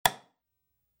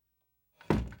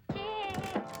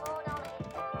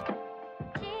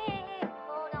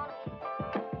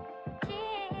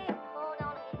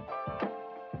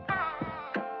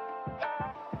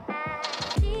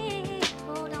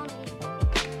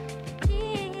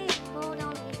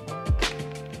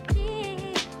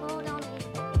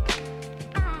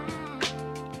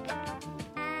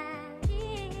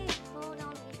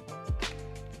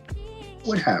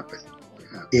would happen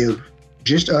if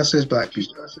just us as black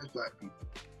people,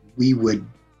 we would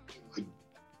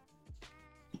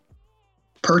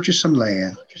purchase some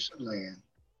land,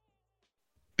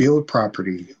 build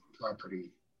property,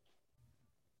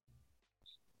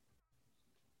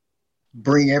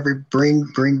 bring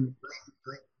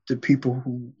the people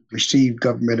who receive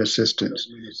government assistance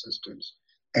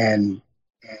and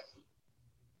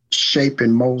shape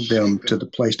and mold them to the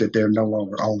place that they're no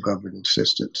longer on government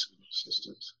assistance.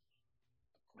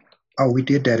 Oh, we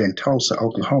did that in Tulsa,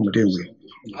 Oklahoma, didn't we?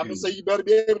 I'm gonna say you better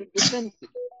be able to defend it.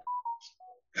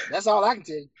 That's all I can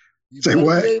tell you. You Say better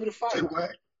what? be able to fight. You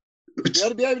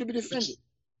better be able to be defended.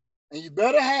 And you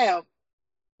better have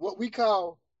what we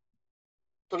call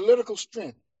political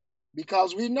strength.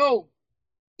 Because we know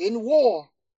in war,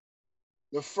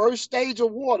 the first stage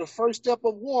of war, the first step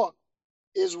of war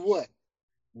is what?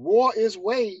 War is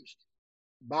waged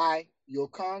by your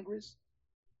Congress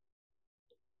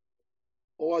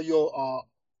or your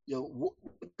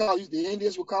the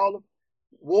Indians would call them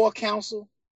war council.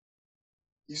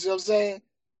 You see what I'm saying?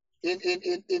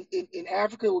 In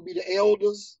Africa, it would be the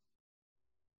elders.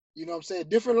 You know what I'm saying?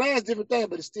 Different lands, different things,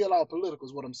 but it's still all political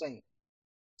is what I'm saying.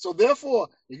 So therefore,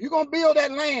 if you're going to build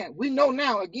that land, we know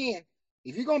now, again,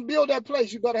 if you're going to build that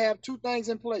place, you better have two things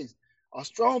in place: a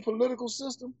strong political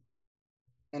system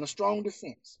and a strong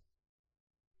defense.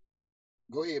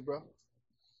 Go ahead, bro.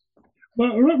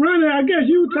 But Ronnie, I guess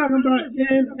you were talking about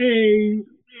in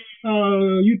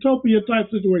a utopia type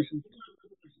situation.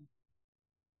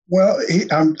 Well,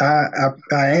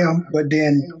 I am, but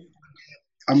then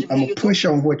I'm gonna push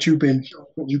on what you've been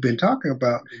talking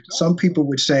about. Some people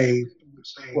would say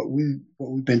what we've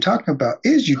been talking about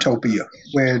is utopia,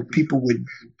 where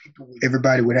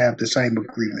everybody would have the same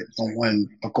agreement on one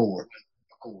accord.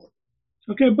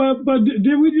 Okay, but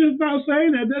did we just not say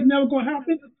that that's never gonna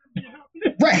happen?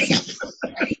 Right.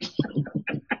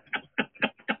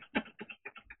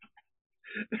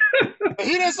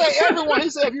 He didn't say everyone. He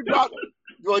said if you brought.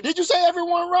 Well, did you say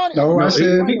everyone, Ronnie? No, I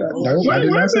said no. I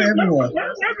did not say everyone.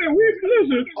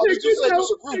 Listen,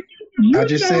 I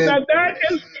just said that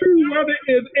is true whether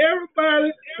it's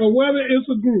everybody or whether it's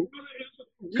a group.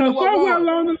 Because somewhere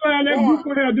along the line, that group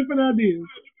will have different ideas.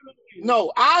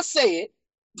 No, I said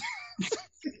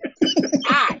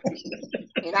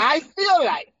I feel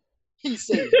like he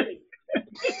said.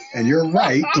 And you're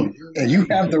right, and you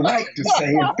have the right to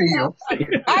say and feel.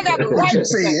 I got the right to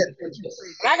say it.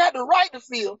 I got the right to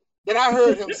feel that I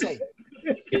heard him say.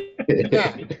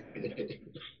 Yeah.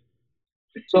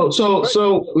 So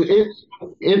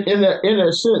in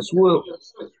a sense,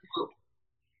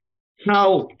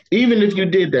 how even if you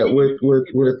did that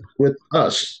with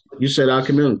us, you said our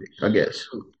community, I guess.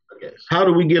 How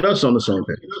do we get us on the same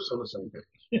page?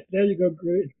 There you go,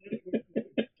 great.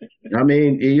 I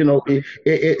mean,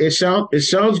 it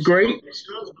sounds great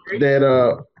that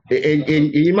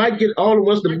and you might get all of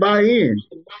us to buy in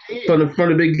from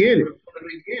the beginning.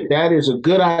 That is a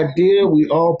good idea. We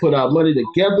all put our money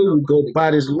together. We go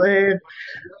buy this land.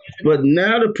 But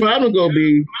now the problem gonna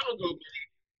be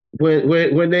when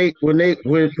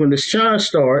the shine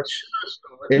starts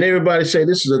and everybody say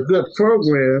this is a good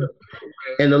program,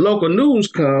 and the local news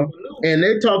come and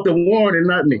they talk to Warren and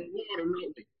not me.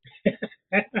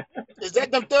 Is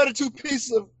that them 32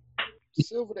 pieces of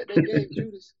silver that they gave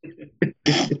Judas?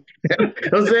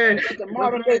 I'm saying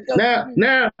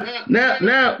now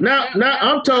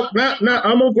I'm talking now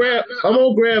I'm gonna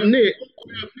grab Nick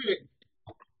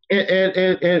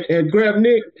and grab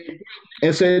Nick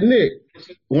and say, Nick,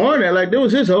 Warren that like that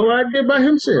was his whole idea by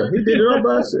himself. He did it all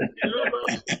by himself.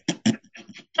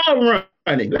 All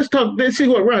Ronnie, let's see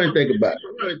what Ronnie think about it.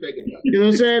 You know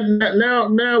what I'm saying?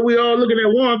 Now we all looking at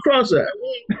Warren cross-eyed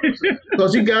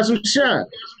because he got some shine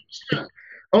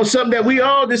on something that we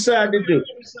all decided to do.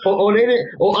 Or they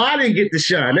didn't, or I didn't get the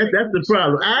shine. That's the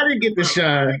problem. I didn't get the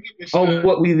shine on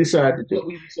what we decided to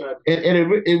do.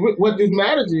 And what this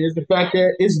matters is the fact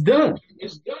that it's done.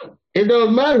 It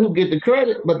doesn't matter who get the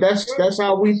credit, but that's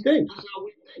how we think.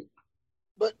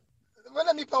 But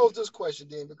let me pose this question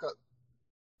then, because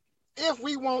if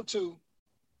we want to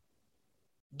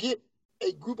get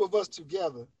a group of us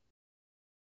together,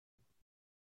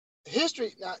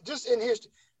 history, now just in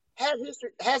history,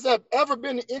 has there ever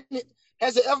been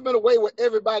a way where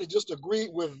everybody just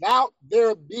agreed without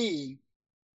there being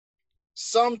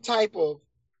some type of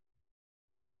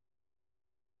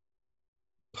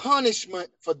punishment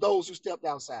for those who stepped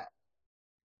outside?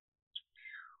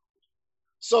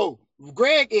 So,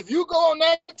 Greg, if you go on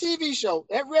that TV show,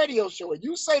 that radio show, and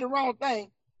you say the wrong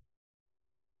thing,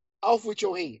 off with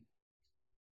your head.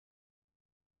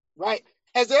 Right?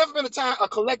 Has there ever been a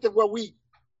collective where we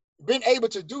been able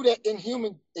to do that in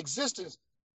human existence.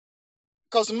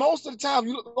 Because most of the time,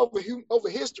 you look over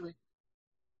history,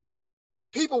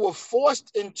 people were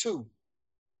forced into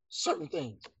certain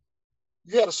things.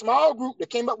 You had a small group that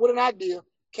came up with an idea,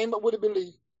 came up with a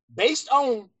belief based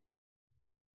on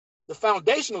the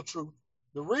foundational truth,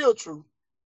 the real truth.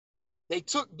 They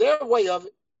took their way of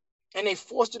it and they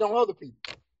forced it on other people.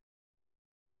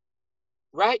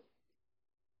 Right?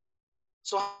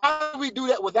 So how do we do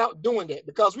that without doing that?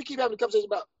 Because we keep having a conversation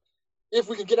about if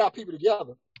we can get our people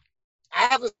together. I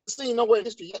haven't seen nowhere in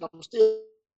history yet. I'm still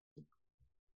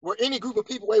where any group of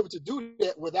people were able to do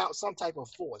that without some type of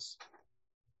force.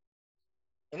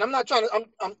 And I'm not trying to,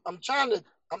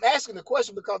 I'm asking the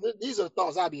question because these are the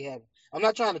thoughts I be having. I'm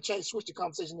not trying to switch the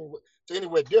conversation to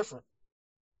anywhere different.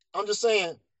 I'm just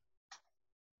saying,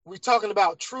 we're talking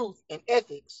about truth and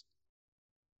ethics.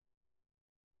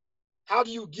 How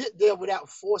do you get there without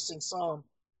forcing some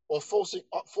or forcing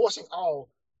all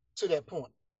to that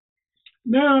point?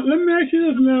 Now, let me ask you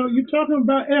this. Now, you're talking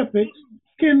about ethics.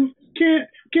 Can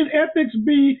ethics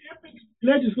be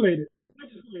legislated?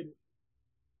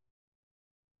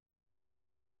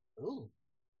 Ooh,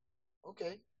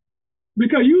 okay.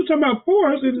 Because you were talking about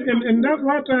force, and that's a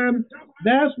lot of times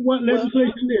that's what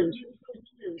legislation is.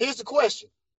 Here's the question.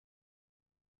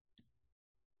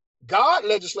 God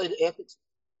legislated ethics,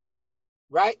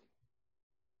 right?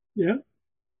 Yeah.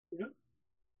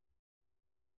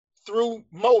 Through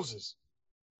Moses.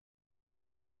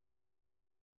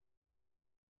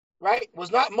 Right?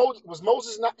 Was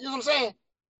Moses not, you know what I'm saying?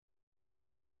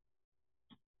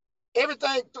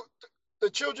 Everything, the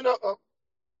children of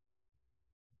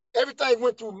everything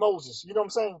went through Moses, you know what I'm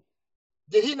saying?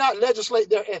 Did he not legislate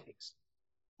their ethics?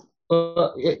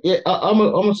 Yeah, I'm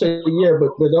gonna say yeah,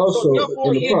 but also so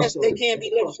therefore, yes, they can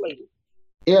be legislated.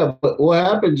 Yeah, but what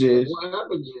happens is,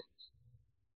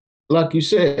 like you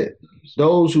said,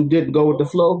 those who didn't go with the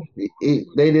flow,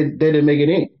 they didn't make it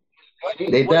in.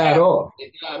 They died off.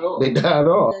 They died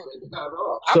off.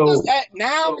 So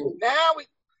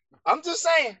I'm just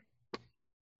saying.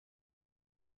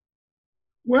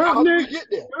 Well, how did we get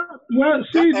there? Well,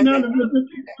 see,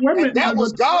 that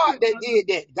was God that did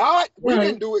that. God, we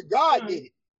didn't do it. God did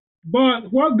it.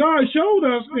 But what God showed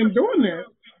us in doing that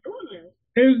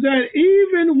is that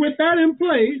even with that in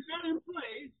place,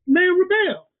 man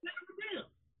rebelled.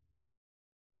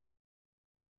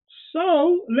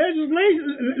 So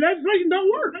legislation don't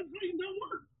work.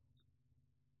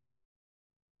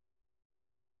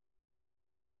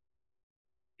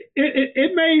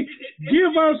 It may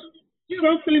give us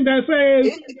something that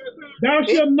says thou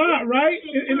shalt not, right?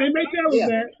 And they may tell us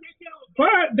that,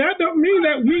 but that don't mean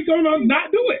that we're gonna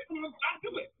not do it.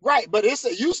 Right, but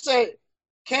you said,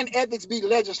 can ethics be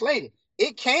legislated?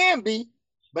 It can be,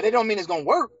 but it don't mean it's gonna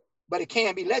work. But it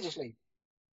can be legislated.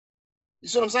 You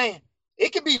see what I'm saying?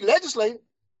 It can be legislated,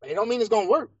 but it don't mean it's gonna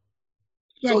work.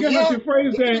 So I guess I should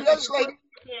phrase that.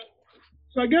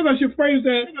 So I guess I should phrase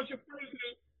that.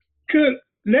 Could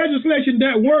legislation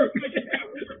that work?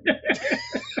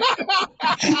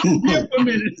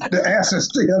 The answer is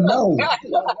still no.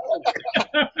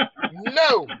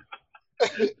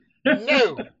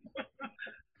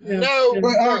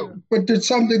 No. But to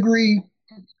some degree,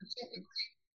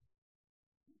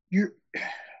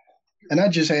 and I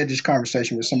just had this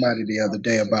conversation with somebody the other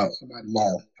day about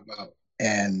law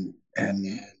and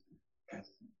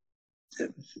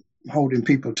holding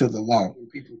people to the law.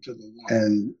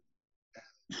 And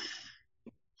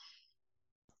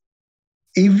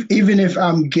even if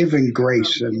I'm given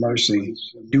grace and mercy,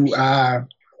 do I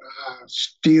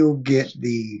still get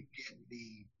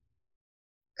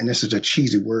and this is a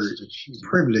cheesy word,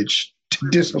 privilege to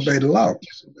disobey the law?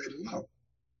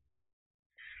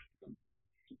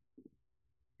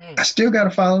 I still got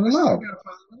to follow the law.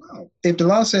 If the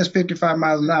law says 55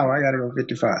 miles an hour, I got to go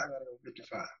 55.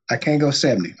 I can't go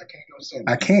 70.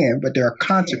 I can, but there are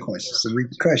consequences and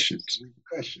repercussions.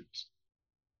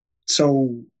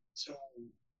 So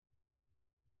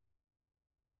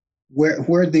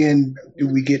where then do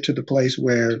we get to the place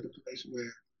where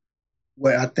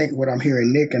I think what I'm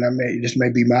hearing, Nick, and this may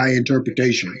be my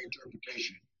interpretation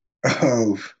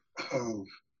of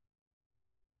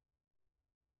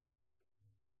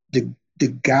the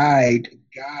guide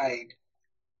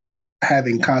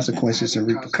having consequences and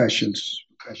repercussions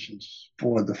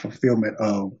for the fulfillment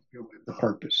of the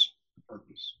purpose.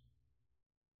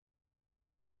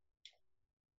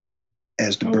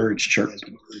 As the birds chirp.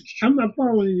 I'm not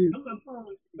following you.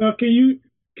 Can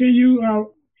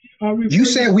you you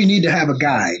said we need to have a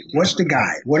guide. What's the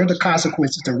guide? What are the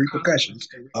consequences and repercussions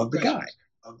of the guide?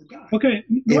 Okay.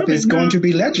 If it's going to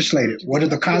be legislated, what are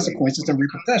the consequences and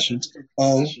repercussions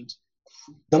of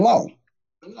the law?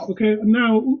 Okay.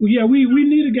 Now, yeah, we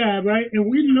need a guide, right? And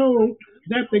we know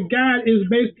that the guide is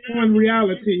based on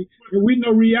reality, and we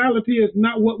know reality is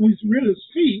not what we really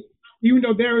see. Even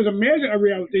though there is a measure of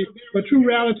reality, but true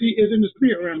reality is in the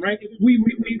spirit realm, right? We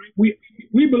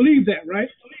believe that, right?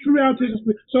 True reality is the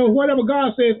spirit. So whatever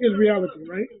God says is reality,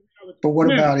 right? But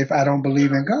what about if I don't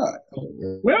believe in God?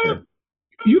 Well,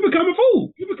 you become a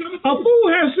fool. A fool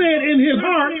has said in his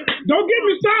heart, don't get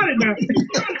me started now.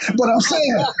 But I'm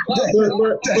saying,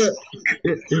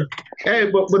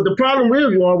 but the problem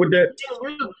is, Warren, with that,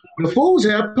 the fools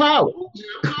have power.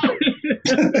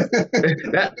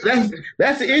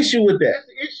 That's the issue with that.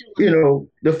 You know,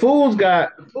 the fools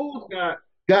got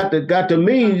the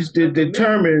means to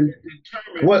determine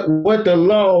what the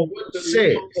law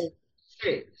says.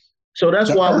 So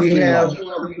that's why we have,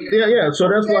 So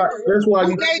that's why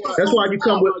you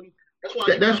come with.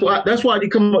 That's why you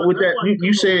come up with that.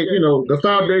 You said, the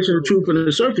foundation of truth and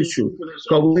the surface truth,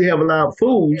 because we have allowed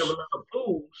fools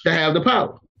to have the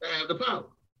power.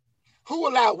 Who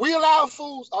allowed? We allow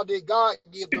fools, or did God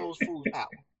give those fools power?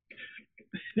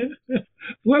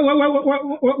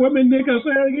 What did Nick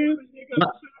say again?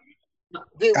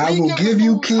 I will give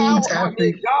you kings after.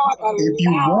 If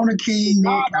you want a king,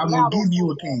 Nick, I'm gonna give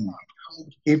you a king.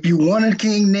 If you want a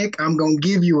king, Nick, I'm gonna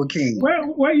give you a king.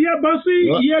 Well, yeah, but see,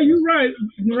 yeah, you're right,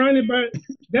 Ronnie. But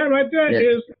that right there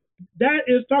is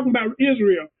talking about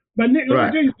Israel. But Nick, let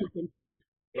me tell you something.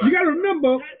 You got to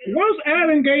remember, once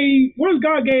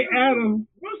God gave Adam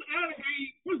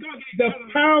the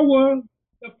power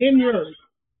in the earth,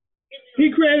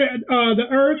 He created the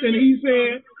earth, and He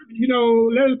said,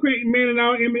 let us create man in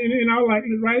our image, in our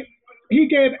likeness, right? He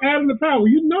gave Adam the power.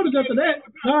 You notice after that,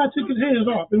 God took his hands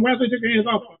off. And when I say took his hands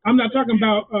off, I'm not talking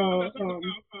about,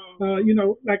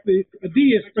 like the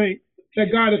deists think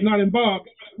that God is not involved.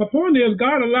 The point is,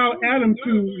 God allowed Adam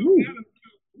to rule.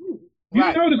 You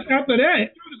notice after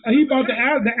that, he brought the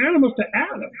animals to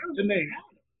Adam to name.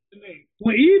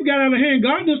 When Eve got out of hand,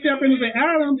 God didn't step in and say,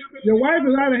 Adam, your wife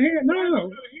is out of hand.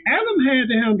 No. Adam had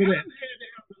to handle that.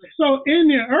 So in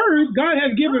the earth, God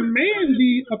has given man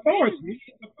the authority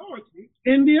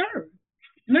in the earth.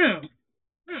 Now,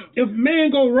 if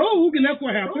man go rogue, and that's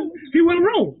what happened, he went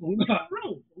rogue.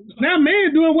 Now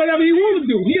man doing whatever he want to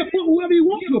do. He'll put whoever he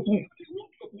wants to appoint.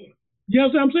 You know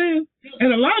what I'm saying?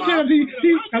 And a lot of times, the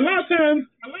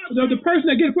person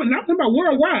that gets appointed, not talking about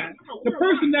worldwide, the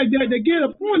person that get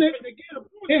appointed,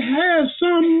 it has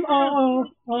some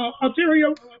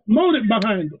ulterior motive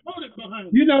behind it.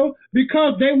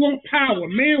 Because they want power.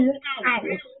 Man wants power.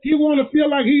 He want to feel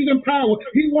like he's in power.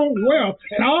 He wants wealth.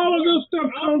 And all of this stuff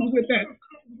comes with that.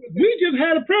 We just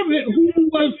had a president who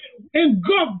was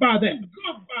engulfed by that.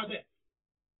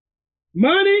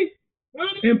 Money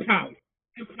and power.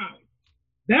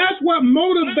 That's what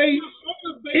motivates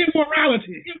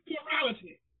immorality.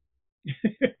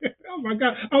 Oh my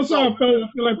God! I'm sorry, fellas. I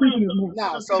feel like preaching this morning.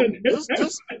 Now, so this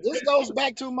goes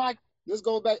back to my. This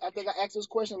goes back. I think I asked this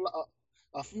question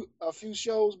a few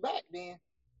shows back. Then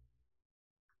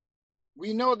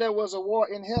we know there was a war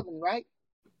in heaven, right?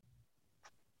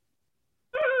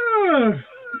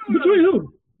 Between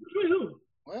who?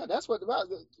 Well, that's what about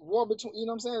the war between. You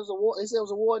know what I'm saying? It was a war. They said it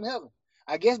was a war in heaven.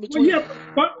 I guess between. Well, yeah,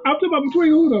 but I'm talking about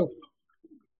between who though?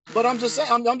 But I'm just saying.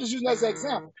 I'm just using that as an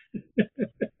example.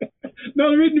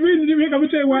 No, the reason I'm gonna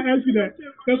tell you why I asked you that.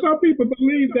 Because some people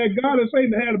believe that God and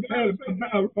Satan had a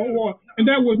war, and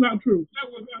that was not true.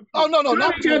 Oh no,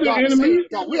 not between God and Satan.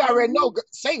 No, we already know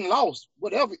Satan lost.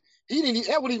 Whatever he didn't.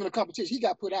 That wasn't even a competition. He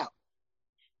got put out.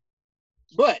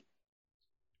 But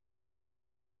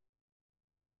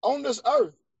on this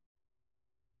earth,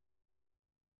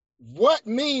 what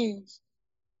means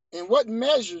and what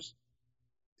measures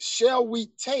shall we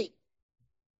take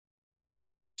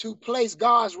to place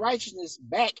God's righteousness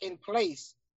back in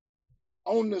place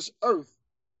on this earth?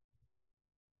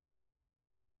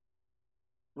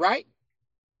 Right?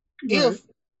 If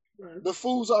the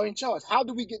fools are in charge, how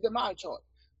do we get them out of charge?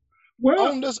 Well,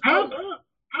 on this earth,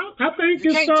 I think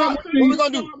you can't talk. What we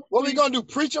gonna do? What we gonna do?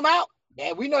 Preach them out?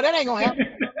 Yeah, we know that ain't gonna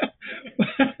happen.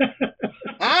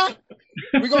 Huh?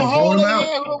 We gonna hold their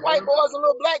hands, little white boys and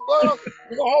little black boys.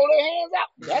 We gonna hold their hands out.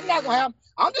 That's not gonna happen.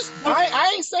 I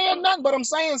ain't saying nothing, but I'm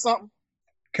saying something.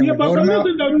 But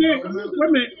listen though, Nick. Wait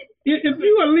a minute. If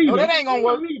you a leader, no, that ain't gonna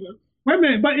work. Wait a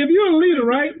minute. But if you're a leader,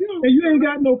 right, and you ain't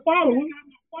got no followers,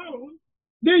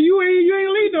 then you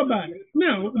ain't lead nobody.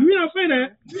 Now, we don't say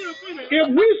that. If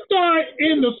we start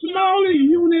in the smallest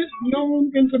unit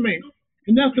known into man,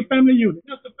 and that's the family unit.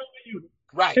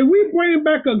 Right. If we bring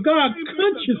back a God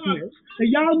consciousness, and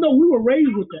y'all know we were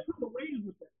raised with that.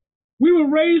 We were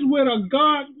raised with a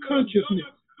God consciousness,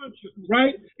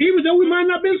 right? Even though we might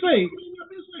not be saved.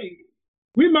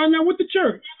 We might not with the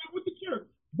church,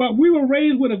 but we were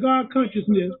raised with a God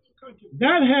consciousness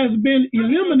that has been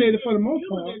eliminated for the most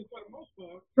part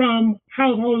from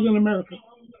households in America.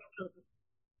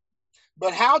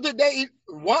 But how did they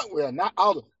well, not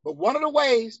all of, but one of the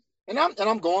ways, and I'm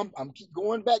keep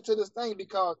going back to this thing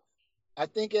because I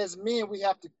think as men we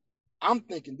have to. I'm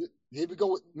thinking here we go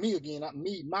with me again, not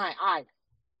me, I,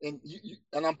 and you,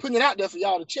 and I'm putting it out there for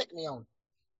y'all to check me on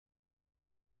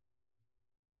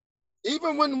it.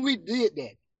 Even when we did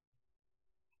that,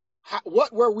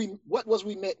 what was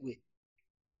we met with?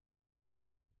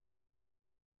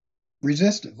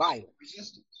 Resistance.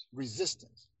 Violence.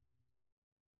 Resistance.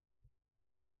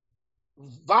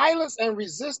 Violence and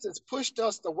resistance pushed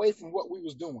us away from what we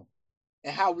was doing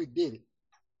and how we did it.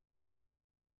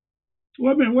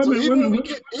 Even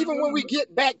when we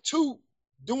get back to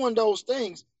doing those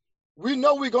things, we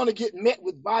know we're going to get met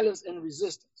with violence and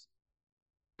resistance.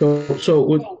 So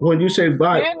when you say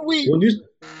violence,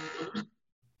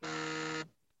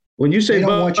 when you say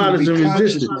violence and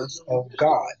resistance of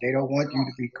God, they don't want you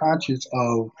to be conscious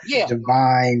of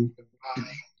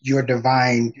your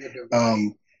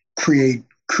divine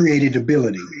created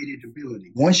ability.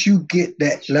 Once you get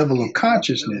that level of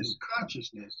consciousness,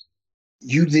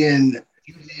 you then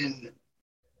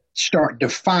start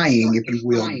defying, if you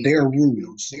will, their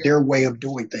rules, their way of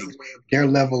doing things, their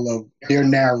level of their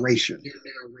narration.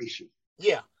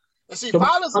 Yeah. And see,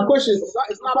 violence and resistance,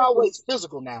 it's not always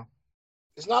physical now.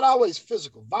 It's not always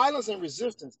physical. Violence and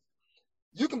resistance,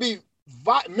 you can be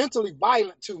mentally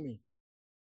violent to me.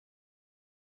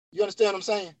 You understand what I'm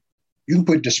saying? You can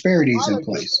put disparities in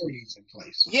place.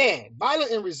 Yeah,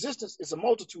 violence and resistance is a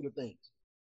multitude of things.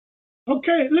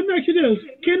 Okay, let me ask you this.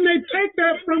 Can they take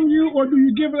that from you or do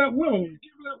you give it up willingly?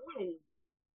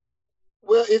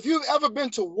 Well, if you've ever been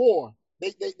to war,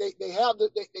 they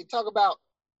talk about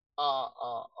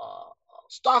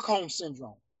Stockholm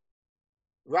syndrome,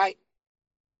 right?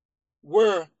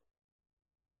 Where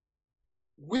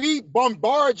we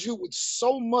bombard you with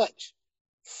so much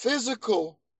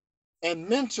physical and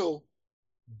mental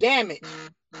damage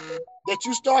that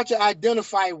you start to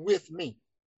identify with me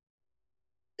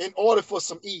in order for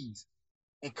some ease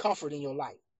and comfort in your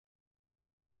life.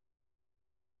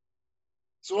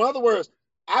 So in other words,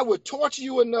 I would torture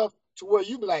you enough to where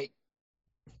you be like,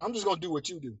 I'm just going to do what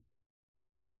you do.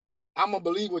 I'm going to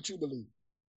believe what you believe.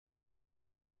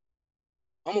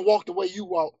 I'm going to walk the way you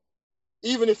walk,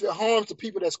 even if it harms the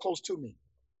people that's close to me.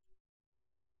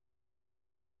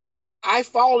 I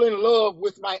fall in love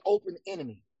with my open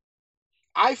enemy.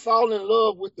 I fall in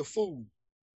love with the fool.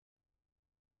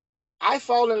 I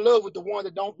fall in love with the one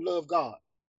that don't love God.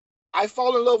 I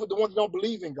fall in love with the one that don't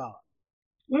believe in God.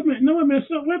 Wait a minute.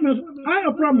 I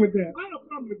have a problem with that.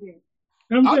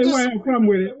 I'm saying why I have a problem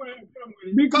with it.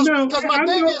 Because my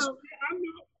thing is,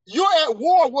 you're at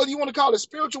war, whether you want to call it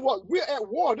spiritual war. We're at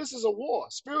war. This is a war,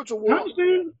 spiritual war. I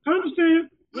understand.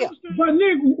 Yeah. But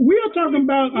Nick, we are talking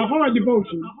about a heart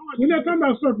devotion. We're not talking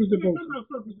about surface devotion.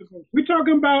 We're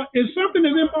talking about if something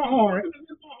is in my heart,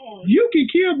 you can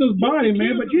kill this body,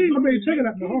 man, but you ain't gonna be able to take it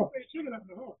out my heart.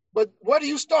 But where do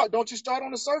you start? Don't you start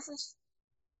on the surface?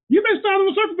 You may start on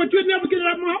the surface, but you'll never get it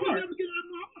out my heart.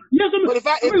 Yes, but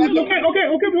okay, wait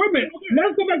a minute.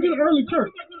 Let's go back to the early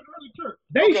church.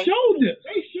 They showed this.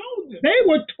 They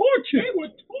were tortured.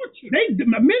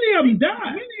 Many of them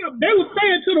died. They were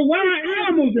fed to the wild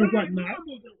animals and whatnot,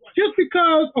 just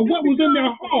because of what was in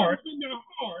their heart.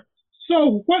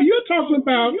 So what you're talking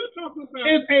about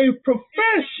is a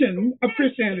profession of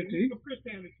Christianity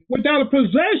without a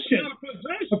possession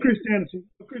of Christianity.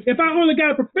 If I only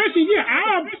got a profession,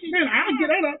 I'll get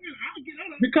that up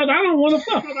because I don't want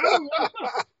to fuck.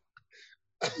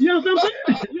 You know what I'm saying?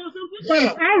 But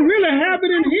if I really have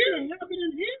it in here,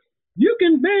 you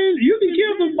can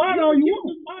kill the body all you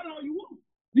want.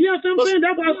 You know what I'm saying?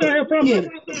 That's why I say I have a problem with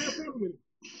it.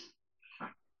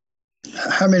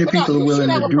 How many people are willing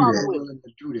to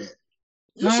do that?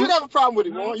 You should have a problem with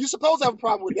it, Warren. You're supposed to have a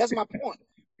problem with it. That's my point.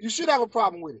 You should have a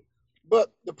problem with it.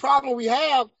 But the problem we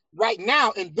have right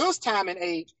now in this time and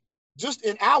age, just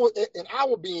in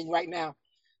our being right now,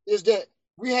 is that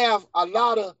we have a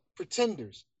lot of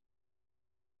pretenders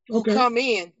who come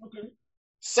in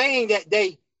saying that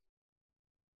they,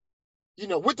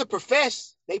 with the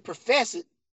profess, they profess it,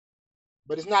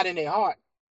 but it's not in their heart.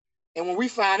 And when we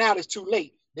find out, it's too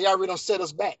late. They already done set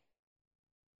us back.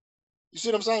 You see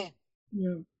what I'm saying?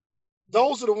 Yeah.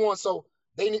 Those are the ones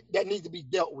that need to be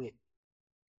dealt with.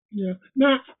 Yeah.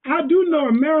 Now, I do know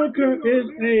America is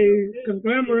a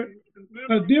conglomerate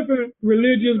of different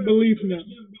religious beliefs now,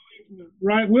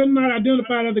 right? We're not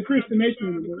identified as a Christian nation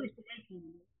anymore.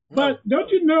 But don't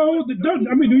you know, do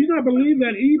you not believe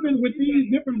that even with these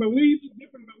different beliefs,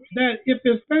 that if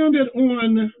it's founded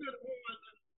on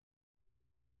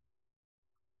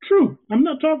truth, I'm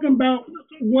not talking about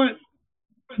what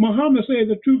Muhammad says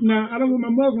the truth now. I don't want my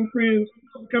Muslim friends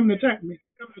coming to attack me.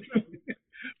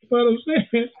 But I'm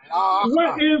saying,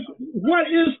 what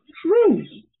is truth?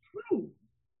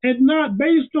 And not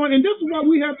based on, and this is why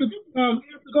we have to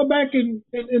go back and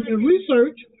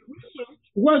research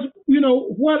what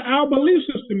our belief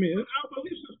system is.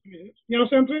 You know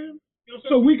what I'm saying?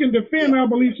 So we can defend our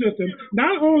belief system,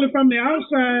 not only from the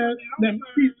outside, that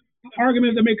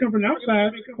arguments that may come from the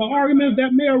outside, but arguments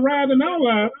that may arise in our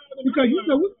lives, because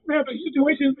we have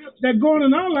situations that go on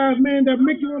in our lives, man, that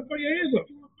make you want to put your hands up.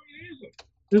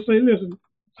 Just say, listen,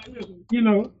 I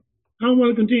don't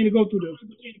want to continue to go through this.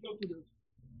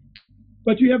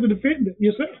 But you have to defend it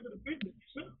yourself.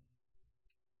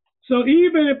 So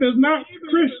even if it's not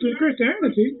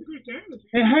Christianity,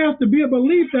 it has to be a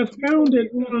belief that's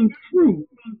founded on truth.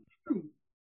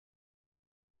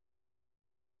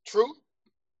 Truth?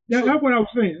 That's what I was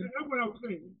saying.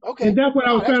 Okay. And that's what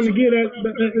I was trying to get at.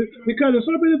 Because there's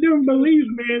so many different beliefs,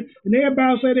 man, and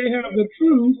everybody say they have the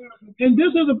truth. And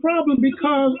this is a problem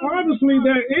because obviously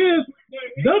there is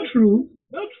the truth.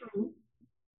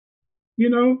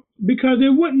 Because it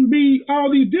wouldn't be all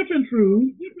these different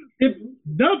truths if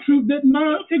the truth did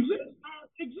not exist.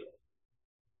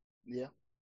 Yeah.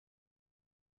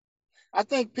 I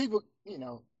think people,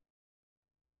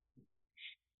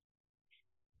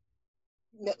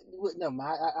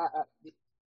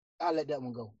 I'll let that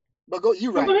one go. But go,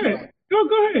 you're right. Go ahead. Go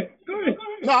ahead.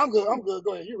 No, I'm good.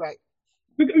 Go ahead. You're right.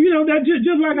 Because, that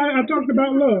just like I talked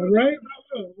about love, right?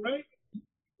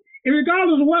 And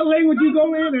regardless of what language you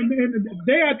go in, and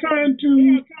they are trying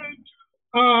to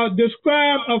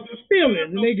describe a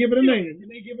feeling, and they give it a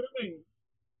name.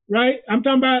 Right? I'm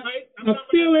talking about a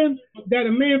feeling that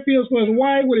a man feels for his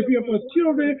wife, what he feels for his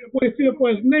children, what he feels for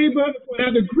his neighbor.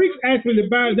 Now, the Greeks actually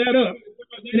divided that up,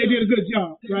 and they did a good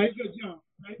job, right?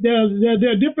 There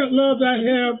are different loves I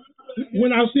have.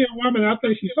 When I see a woman, I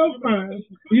think she's so fine.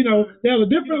 There's a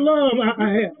different love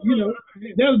I have.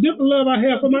 There's a different love I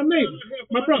have for my neighbor,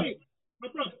 my brother.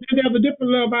 And there's a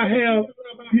different love I have,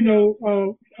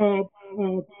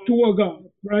 toward God,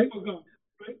 right?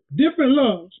 Different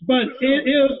loves, but it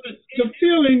is the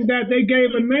feeling that they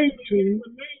gave a name to.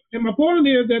 And my point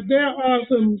is that there are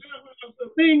some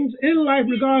things in life,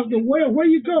 regardless of where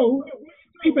you go,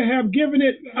 people have given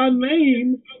it a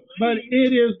name, but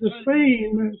it is the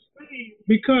same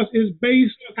because it's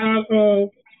based out of,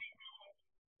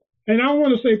 and I don't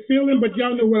want to say feeling, but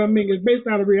y'all know what I mean. It's based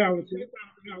out of reality.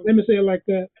 Let me say it like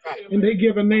that. And they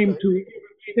give a name to it.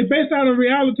 It's based out of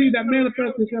reality that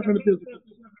manifests itself in the physical.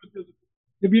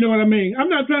 If you know what I mean. I'm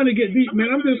not trying to get deep, man.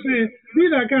 I'm just saying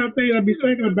these are the kind of things I be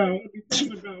thinking about.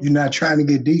 You're not trying to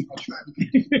get deep.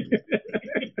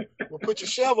 Well, put your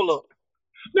shovel up.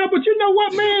 No, but you know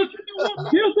what, man?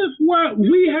 This is what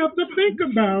we have to think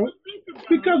about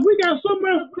because we got so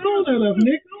much thrown at us,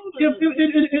 Nick.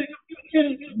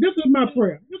 This is my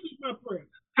prayer.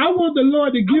 I want the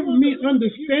Lord to give me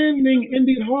understanding in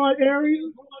these hard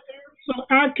areas so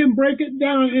I can break it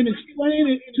down and explain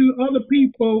it to other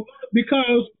people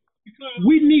because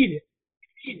we need it.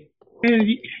 And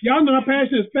y'all know our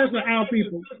passion, especially our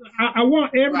people. I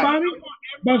want everybody,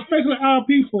 but especially our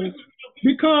people,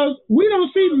 because we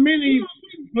don't see many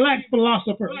black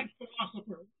philosophers.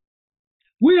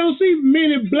 We don't see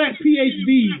many black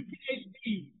PhDs.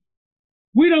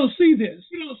 We don't see this.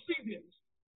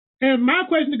 And my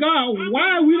question to God,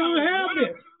 why we don't have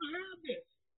this?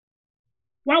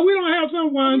 Why we don't have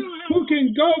someone who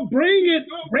can go break it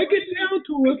down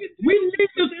to us? We need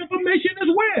this information as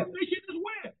well.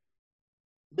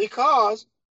 Because,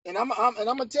 and I'm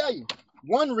gonna tell you,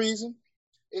 one reason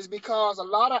is because a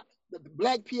lot of the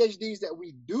black PhDs that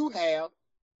we do have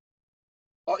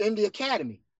are in the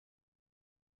academy,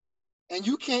 and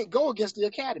you can't go against the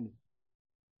academy.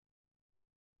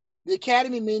 The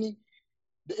academy meaning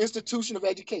the institution of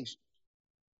education,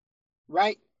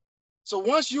 right? So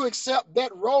once you accept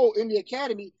that role in the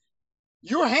academy,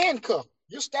 you're handcuffed.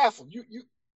 You're staffed.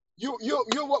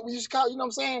 You're what we used to call. You know what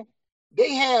I'm saying?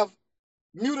 They have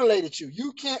mutilated you.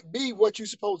 You can't be what you're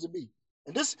supposed to be.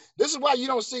 And this is why you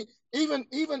don't see even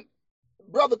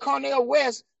Brother Cornel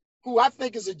West, who I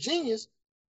think is a genius.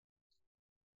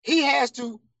 He has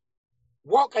to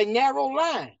walk a narrow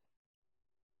line.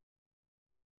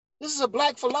 This is a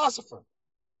black philosopher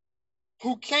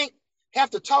who can't have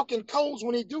to talk in codes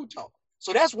when he do talk.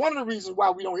 So that's one of the reasons why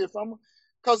we don't hear from him.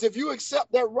 Because if you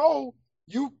accept that role,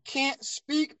 you can't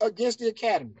speak against the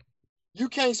academy. You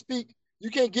can't speak, you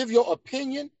can't give your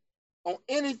opinion on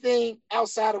anything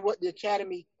outside of what the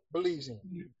academy believes in.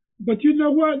 But you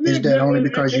know what, Nick? Is that only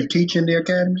because you teach in the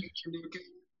academy?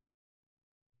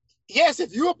 Yes,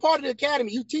 if you're a part of the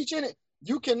academy, you teach in it,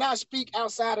 you cannot speak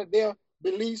outside of their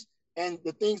beliefs and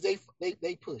the things they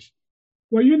push.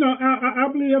 Well, you know, I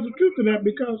believe there's a truth to that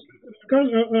because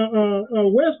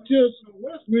West just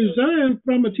resigned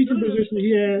from a teaching position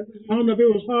he had. I don't know if it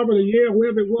was Harvard or Yale,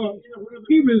 wherever it was.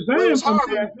 He resigned from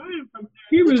that.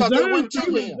 He resigned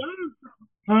from it.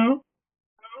 Huh?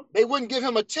 They wouldn't give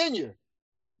him a tenure.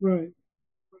 Right.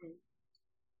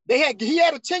 He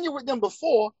had a tenure with them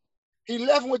before. He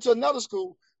left and went to another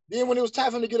school. Then when it was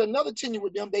time for him to get another tenure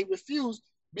with them, they refused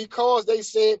because they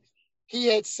said he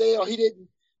had said or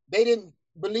they didn't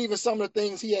believe in some of the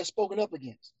things he had spoken up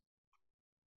against.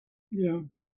 Yeah.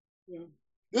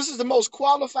 This is the most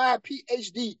qualified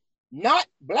PhD, not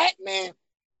black man,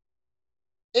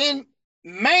 in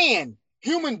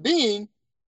human being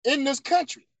in this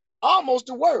country, almost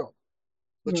the world.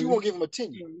 But you won't give him a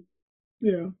tenure.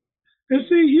 Yeah. And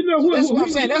see, you know what I'm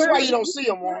saying. That's why you don't see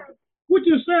him, Warren. Which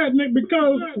is sad, Nick,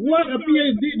 because what a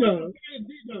PhD does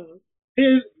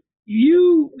is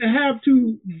you have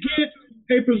to get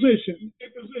a position,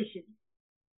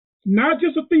 not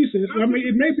just a thesis. I mean,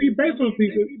 it may be based on a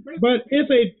thesis, but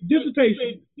it's a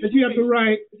dissertation that you have to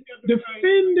write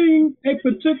defending a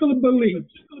particular belief.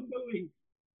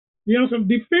 You know, so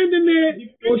defending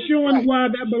it or showing why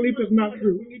that belief is not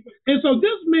true. And so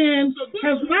this man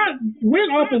has not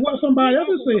went off of what somebody else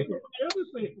said.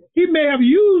 He may have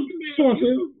used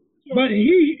sources, but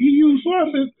he used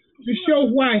sources to show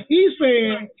why he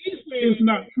said it's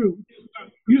not true.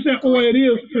 You said, oh, it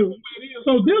is true.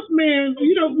 So this man,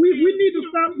 you know, we need to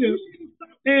stop this.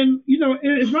 And, you know,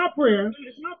 it's my prayer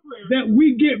that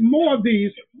we get more of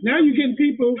these. Now you're getting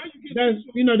people that,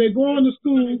 you know, they're going to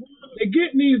school, they're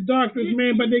getting these doctors,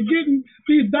 man, but they're getting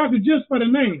these doctors just for the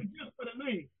name.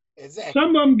 Exactly.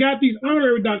 Some of them got these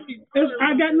honorary doctors.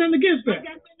 I got nothing against that.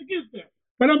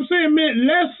 But I'm saying, man,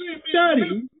 let's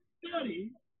study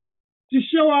to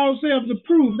show ourselves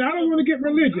approved. Now, I don't want to get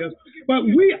religious, but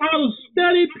we ought to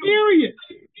study, period,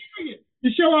 to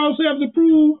show ourselves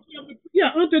approved,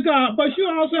 unto God, but show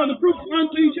ourselves approved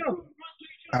unto each other.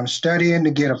 I'm studying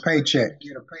to get a paycheck.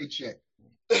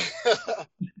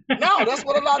 No, that's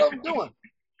what a lot of them doing.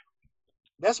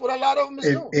 That's what a lot of them is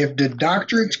doing. If the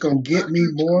doctorate's going to get me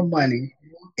more money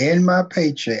in my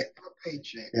paycheck,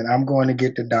 then I'm going to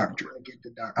get the doctorate.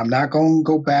 I'm not going to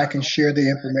go back and share the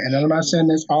information. And I'm not saying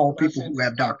that's all people who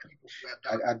have doctorates.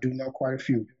 I do know quite a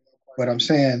few. But I'm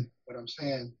saying,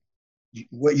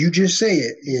 what you just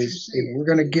said is, if we're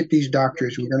going to get these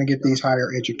doctorates, we're going to get these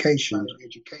higher educations,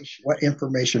 what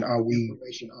information are we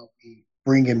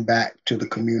bringing back to the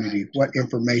community? What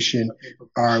information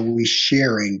are we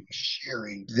sharing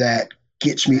that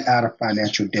gets me out of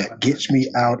financial debt, gets me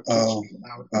out of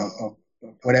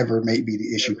whatever may be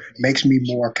the issue, makes me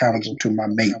more accountable to my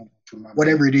mate,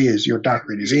 whatever it is your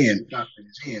doctorate is in.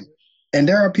 And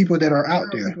there are people that are out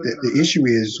there. The issue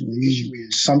is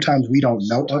sometimes we don't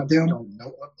know of them.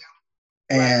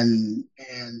 And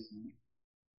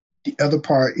the other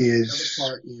part is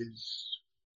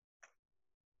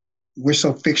we're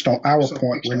so fixed on our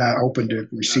point, we're not open to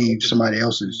receive somebody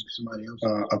else's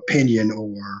opinion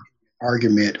or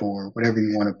argument or whatever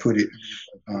you want to put it,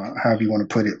 however you want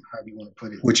to put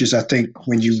it, which is, I think,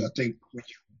 when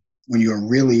you're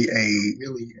really a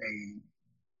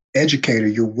educator,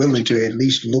 you're willing to at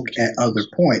least look at other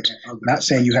points. Not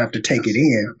saying you have to take it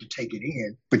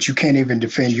in, but you can't even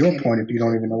defend your point if you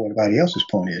don't even know what anybody else's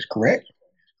point is, correct?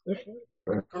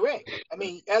 Correct. I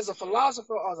mean, as a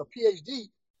philosopher or as a PhD,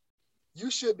 you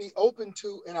should be open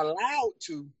to and allowed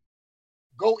to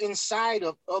go inside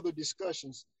of other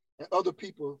discussions and other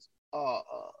people's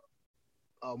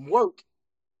work,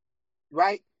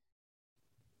 right?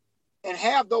 And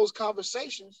have those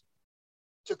conversations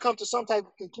to come to some type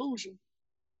of conclusion,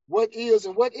 what is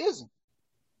and what isn't.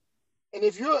 And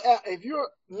if you're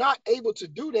not able to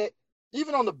do that,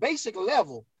 even on the basic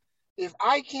level, if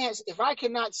I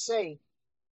cannot say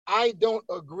I don't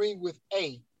agree with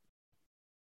A,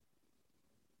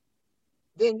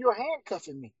 then you're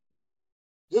handcuffing me.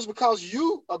 Just because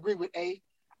you agree with A,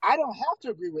 I don't have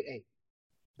to agree with A.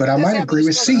 But I might agree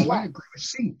with C.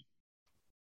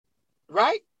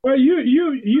 Right? Well, your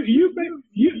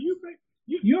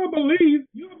belief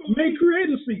may create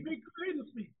a C.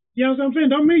 You know what I'm saying?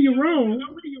 Don't mean you're wrong.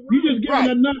 You just giving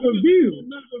another view.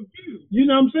 You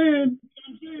know what I'm saying?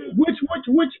 Which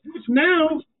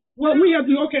now, what we have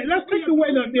to do, okay, let's take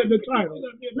away the title.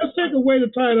 Let's take away the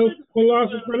title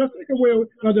philosopher. Let's take away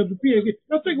the PhD.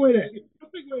 Let's take away that.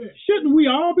 Shouldn't we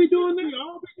all be doing that?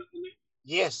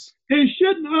 Yes. And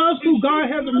shouldn't us, who God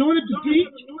has anointed to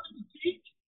teach,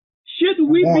 shouldn't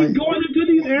we be going into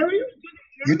these areas?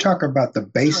 You talk about the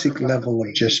basic level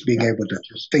of just being able to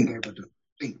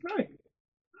think. Right.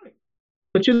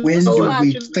 But you When know do what?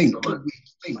 we think?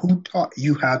 Who taught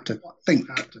you how to think?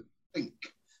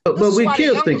 But This is we why the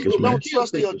kill young thinkers, people man. don't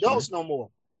trust the adults no more,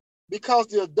 because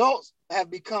the adults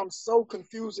have become so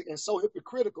confusing and so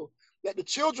hypocritical that the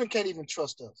children can't even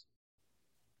trust us.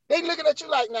 They looking at you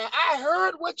like, now I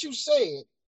heard what you said,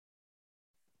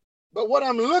 but what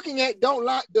I'm looking at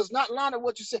does not line up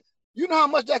what you said. You know how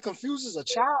much that confuses a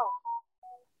child?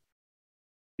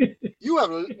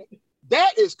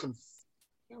 That is confusing.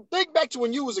 Think back to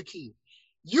when you was a kid.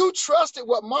 You trusted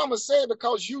what mama said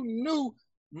because you knew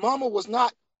mama was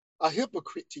not a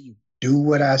hypocrite to you. Do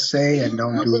what I say and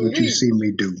don't do what you see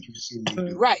me do.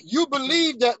 Right. You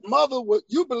believe that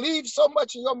you believed so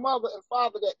much in your mother and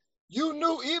father that you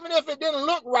knew, even if it didn't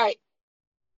look right,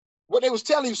 what they was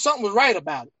telling you, something was right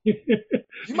about it.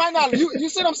 You might not, you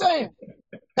see what I'm saying?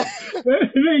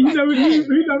 We're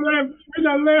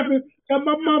not laughing because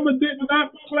my mama did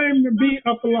not claim to be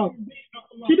a philosopher.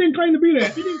 She didn't claim to be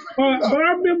that. But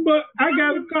I remember I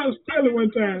got caught stealing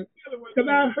one time because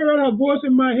I heard her voice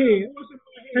in my head.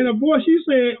 And the voice, she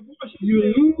said, you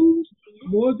lose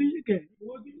more than you gain.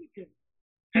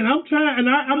 And I'm trying, and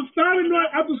I'm starting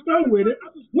to start with it.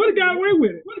 Would have got away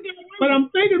with it. But I'm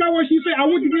thinking about what she said. I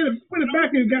wouldn't get it, put it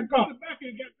back and got caught.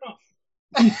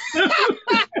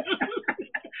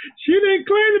 She didn't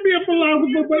claim to be a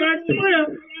philosopher, but I swear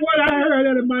what I heard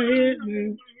that in my head,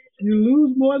 man. You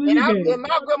lose more than you gain. And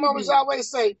my grandmother always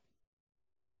say,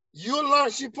 you'll learn.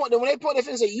 When they point their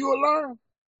finger and say, you'll learn.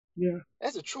 Yeah.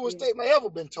 That's the truest statement I ever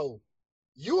been told.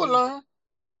 You will learn.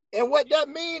 And what that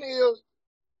means is,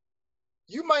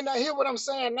 you might not hear what I'm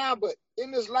saying now, but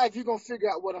in this life, you're going to figure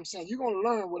out what I'm saying. You're going to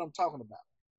learn what I'm talking about.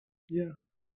 Yeah.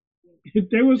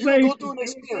 They will say, go through an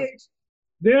experience.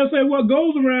 They'll say, what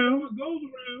goes around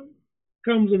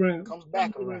comes around. Comes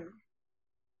back around.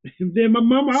 Then my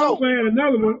mama also had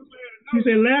another one. She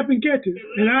said, laugh and catch it.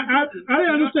 And I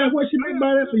didn't understand what she meant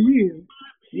by that for years.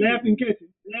 Laugh and catch it.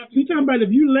 She's talking about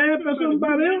if you laugh at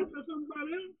somebody else,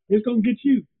 it's going to get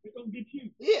you.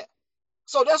 Yeah.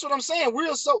 So that's what I'm saying.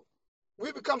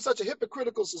 We've become such a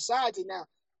hypocritical society now.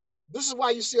 This is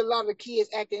why you see a lot of the kids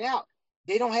acting out.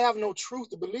 They don't have no truth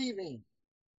to believe in.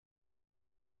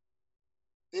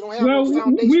 They don't have no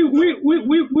foundation. We've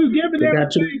given They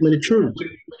got too many truths.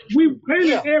 We've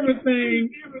painted everything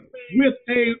with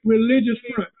a religious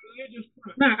front.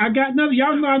 Now, I got nothing.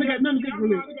 Y'all know I got nothing against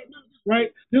religion,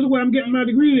 right? This is what I'm getting my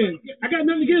degree in. I got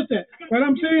nothing against that. But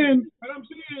I'm saying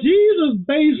Jesus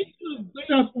based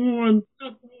stuff on,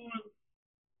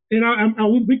 and I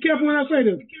will be careful when I say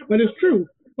this, but it's true,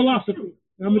 philosophy.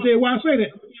 I'm going to tell you why I say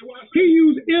that. He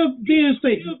used if-then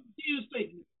statements.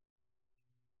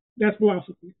 That's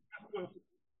philosophy.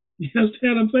 You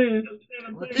understand what I'm saying?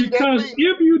 Because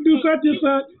if you do such and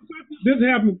such, this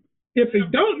happens. If they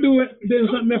don't do it, then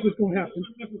something else is going to happen.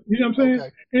 You know what I'm saying?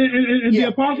 Okay. And the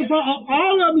Apostle Paul,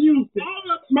 all of them used it.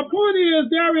 My point is,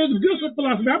 there is good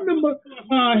philosophy. I remember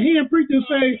hearing preachers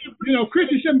say,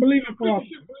 Christians shouldn't believe in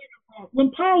philosophy. When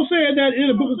Paul said that in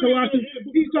the book of Colossians,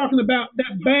 he's talking about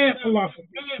that bad philosophy,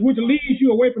 which leads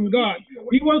you away from God.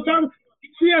 He was talking.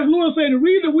 C.S. Lewis said the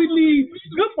reason we need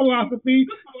good philosophy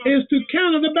is to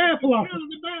counter the bad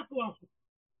philosophy.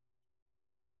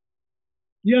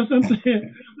 Yes, I'm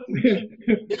saying.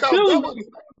 Because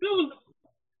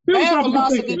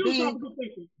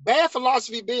bad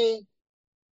philosophy being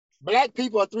black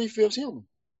people are 3/5 human.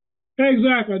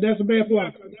 Exactly. That's a bad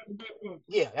philosophy.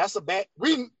 Yeah, that's a bad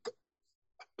reading.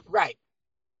 Right.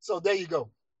 So there you go.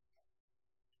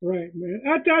 Right, man.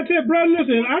 I tell you, brother,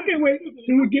 listen, I can't wait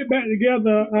till we get back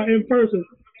together in person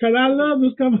because I love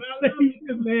this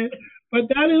conversation, man. But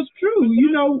that is true.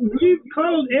 We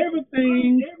call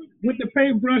everything with the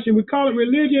paintbrush and we call it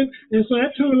religion. And so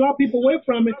that turned a lot of people away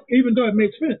from it, even though it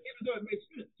makes sense. You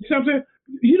know what I'm saying?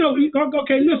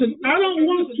 Okay, listen, I don't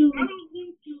want to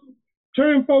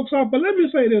turn folks off, but let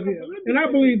me say this here, and I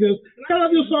believe this. Because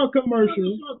I just saw a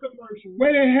commercial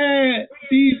where they had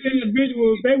these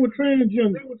individuals, they were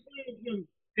transgender.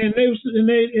 And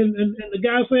the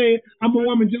guy said, I'm a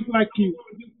woman just like you.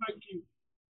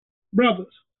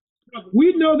 Brothers,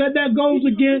 we know that goes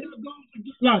against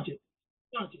logic.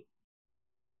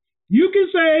 You can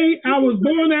say I was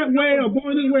born that way or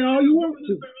born this way all you want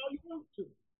to.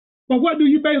 But what do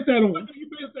you base that on?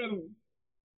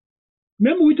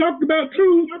 Remember, we talked about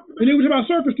truth, and then we talked about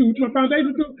surface truth, which is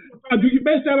foundational truth. Do you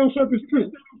base that on surface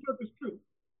truth?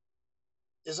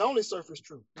 It's only surface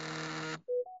truth.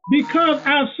 Because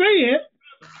I say it,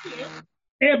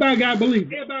 everybody got to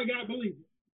believe it.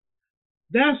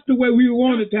 That's the way we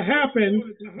want it to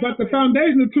happen. But the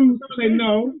foundational truth say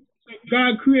no.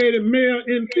 God created male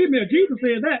and female. Jesus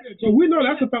said that. So we know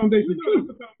that's the foundational truth.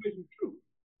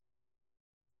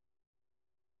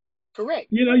 Correct.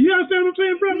 You know, you understand what I'm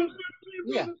saying, brother?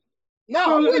 Yeah.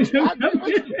 No, I'm with you. I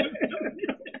agree with you.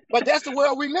 But that's the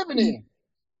world we living in.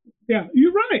 Yeah,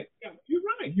 you're right.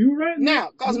 You're right. Now,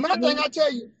 because my thing, I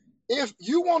tell you, if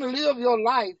you want to live your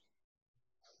life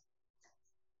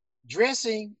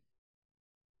dressing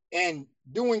and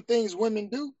doing things women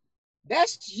do,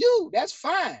 that's you. That's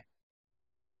fine.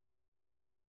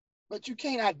 But you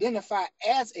can't identify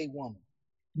as a woman.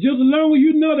 Just as long as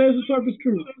you know there's a surface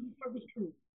truth.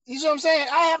 You see what I'm saying?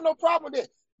 I have no problem with it.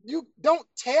 You don't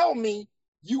tell me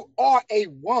you are a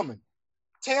woman.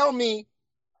 Tell me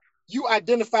you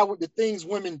identify with the things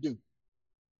women do.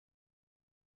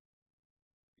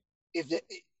 If the,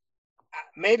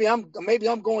 maybe I'm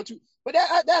going to, but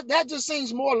that just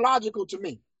seems more logical to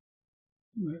me.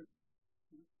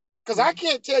 Because I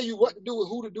can't tell you what to do and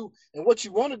who to do and what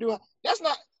you want to do. That's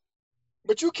not.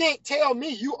 But you can't tell me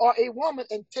you are a woman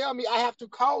and tell me I have to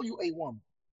call you a woman.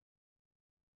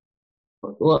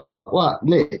 What,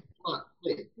 Nick?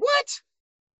 What?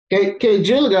 K.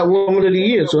 Jill got Woman of the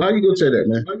Year, so how you gonna say that,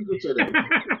 man?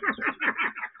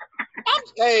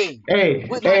 Hey, and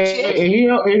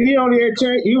he only had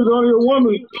changed. He was only a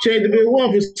woman, changed to be a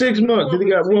woman for 6 months, and he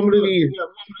got Woman of the Year.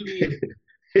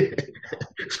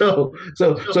 so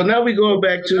now we going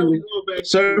back to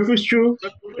surface truth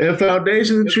and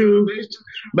foundation truth.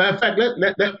 Matter of fact,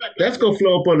 let's go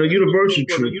flow up on the universal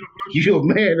truth. You're a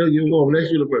man or you're a woman.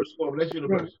 That's universal.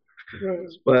 Right.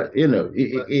 But you know,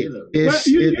 you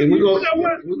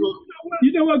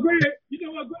know what, Greg?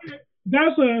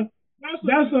 That's an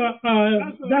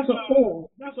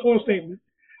or statement.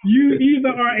 You either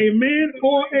are a man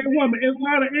or a woman. It's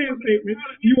not an and statement.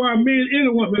 You are a man and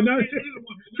a woman.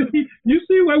 You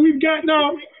see where we've gotten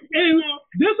off? And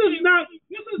this is not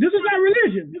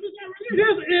religion.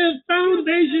 This is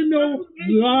foundational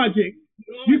logic.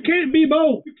 You can't be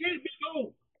both.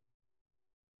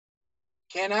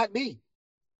 Cannot be.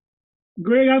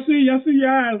 Greg, I see your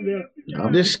eyes there.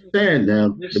 I'm just saying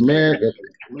now,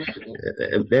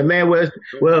 that man was,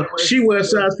 well, she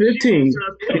was size 15.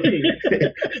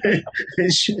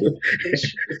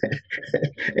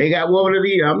 They got Woman of the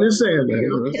Year. I'm just saying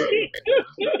that.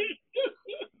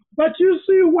 But you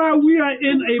see why we are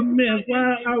in a mess.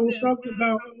 Why I was talking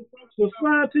about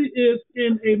society is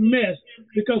in a mess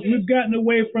because we've gotten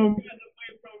away from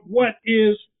what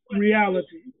is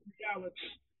reality.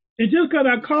 And just because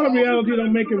I call it reality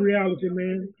don't make it reality,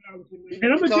 man.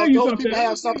 And I'm going to tell you those something. People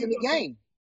have something to gain.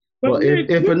 But well, Nick,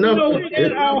 if enough,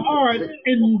 in our heart,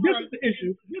 and this is the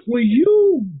issue, when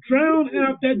you drown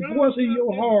out that voice in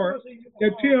your heart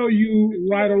that tell you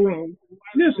right or wrong,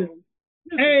 listen,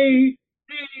 a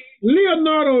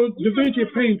Leonardo da Vinci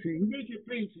painting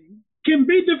can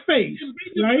be defaced,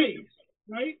 right?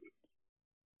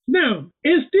 Now,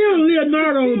 it's still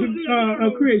Leonardo's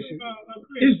creation.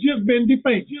 It's just been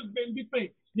defaced. You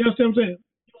understand what I'm saying?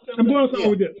 I'm going somewhere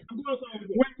with this.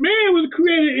 When man was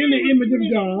created in the image of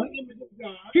God,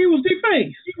 he was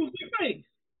defaced.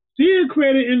 He is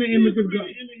created in the image of God.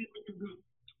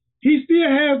 He still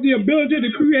has the ability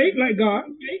to create like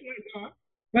God,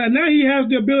 but now he has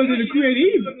the ability to create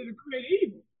evil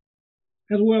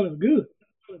as well as good.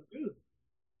 You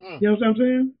know what I'm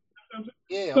saying?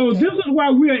 Yeah, so this is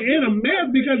why we are in a mess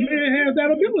because man has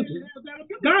that ability.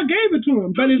 God gave it to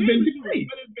him, but it's been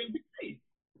defaced.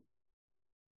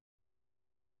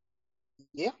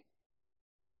 Yeah,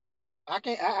 I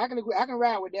can agree. I can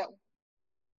ride with that one.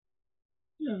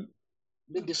 Yeah.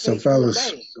 So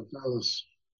fellas,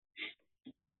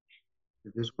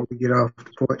 just want to get off the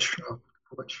porch.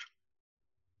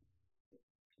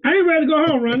 I ain't ready to go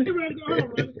home, Ronnie.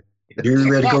 You ain't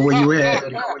ready to go where you at.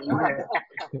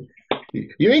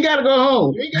 You ain't got to go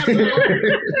home. Yeah, the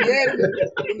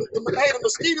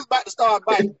mosquitoes about to start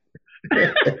biting.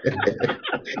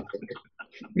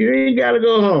 You ain't got to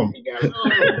go home. You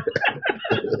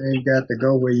ain't got to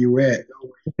go where you at.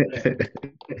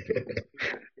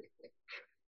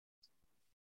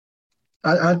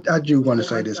 I do want to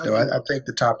say this though. I think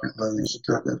the topic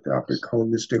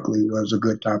holistically was a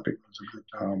good topic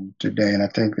today, and I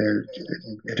think that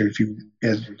if you,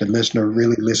 as the listener,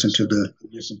 really listen to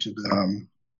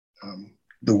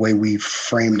the way we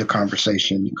framed the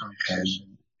conversation, and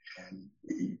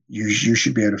you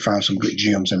should be able to find some good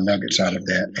gems and nuggets out of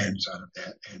that.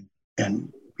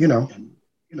 And you know,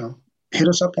 hit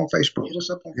us up on Facebook. Hit us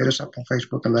up on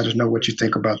Facebook and let us know what you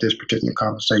think about this particular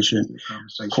conversation.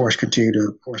 Of course, continue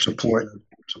to support.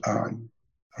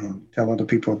 Tell other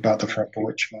people about the front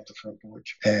porch.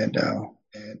 And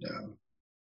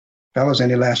fellas,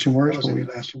 any lasting words?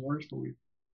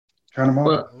 Turn them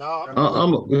off.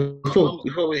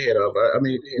 Before we head off, I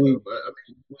mean,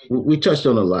 we touched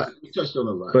on a lot,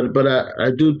 but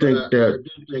I do think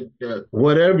that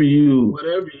whatever you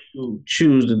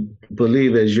choose to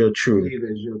believe as your truth,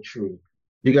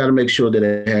 you got to make sure that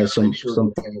it has some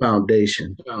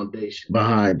foundation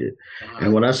behind it.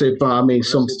 And when I say I mean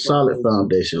some solid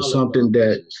foundation, something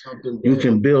that you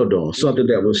can build on, something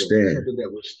that will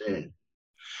stand,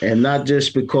 and not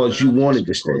just because you wanted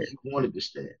to stand.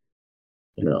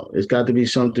 It's got to be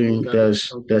something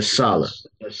that's solid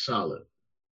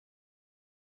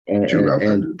and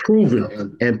proven.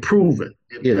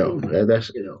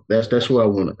 That's where I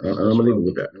want to. I'm gonna leave it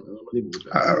with that.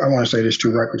 I want to say this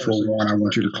too right before Warren. I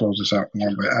want you to close this out,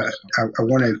 Warren. But I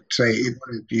want to say if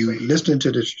you listen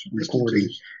to this recording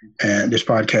and this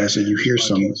podcast and you hear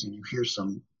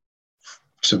some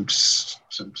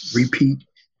repeat.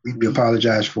 We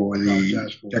apologize for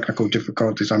the technical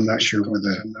difficulties. I'm not sure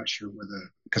whether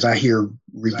because I hear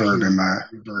reverb in my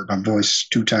voice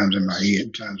 2 times in my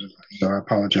head. So I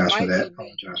apologize for that.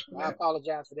 I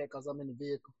apologize for that because I'm in the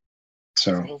vehicle.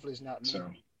 So hopefully it's not me.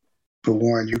 But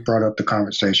Warren, you brought up the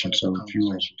conversation. So if you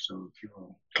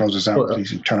will close us out,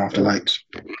 please, and turn off the lights.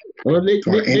 Well, Nick,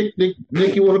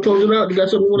 you want to close it out? You got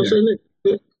something you want to say,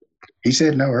 Nick? He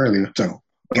said no earlier, so.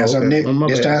 Got something, Nick?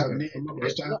 This time?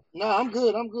 No, I'm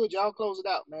good. Y'all close it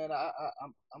out, man.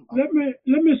 Let me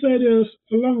say this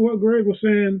along with what Greg was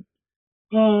saying.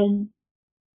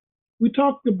 We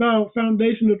talked about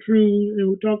foundational truths and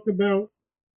we talked about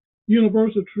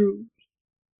universal truths.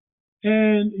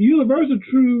 And universal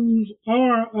truths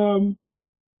are,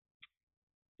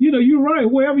 you're right.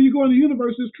 Wherever you go in the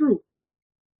universe is true.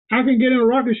 I can get in a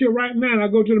rocket ship right now and I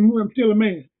go to the moon. I'm still a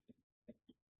man.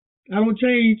 I don't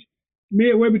change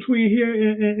midway between here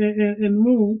and the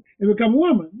moon and become a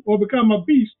woman or become a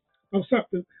beast or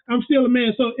something. I'm still a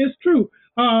man. So it's true.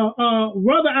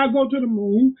 Whether I go to the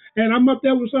moon and I'm up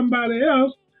there with somebody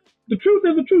else, the truth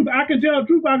is the truth. I can tell the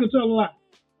truth, I can tell a lie.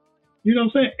 You know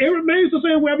what I'm saying? It remains the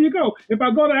same wherever you go. If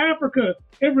I go to Africa,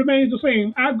 it remains the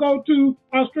same. I go to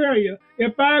Australia.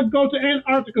 If I go to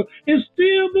Antarctica, it's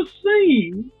still the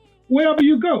same wherever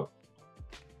you go.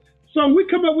 So we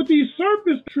come up with these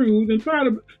surface truths and try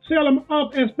to sell them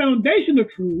up as foundational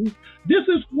truths. This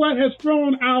is what has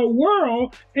thrown our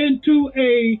world into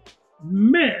a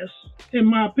mess, in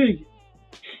my opinion,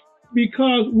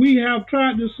 because we have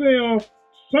tried to sell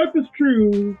surface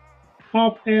truths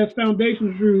off as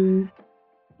foundational truths,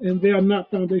 and they are not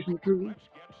foundational truths.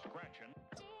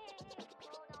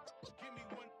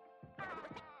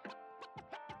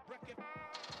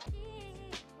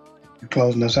 You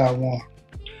closing us out, Warren?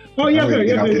 Oh yeah, Listen,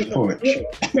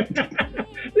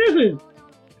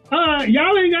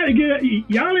 y'all ain't got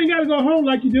to go home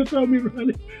like you just told me,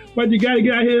 Ronnie. But you got to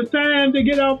get out here. It's time to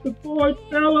get off the porch,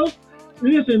 fellas.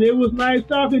 Listen, it was nice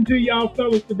talking to y'all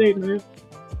fellas today, man.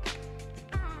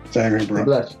 Same here, bro.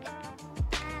 Bless.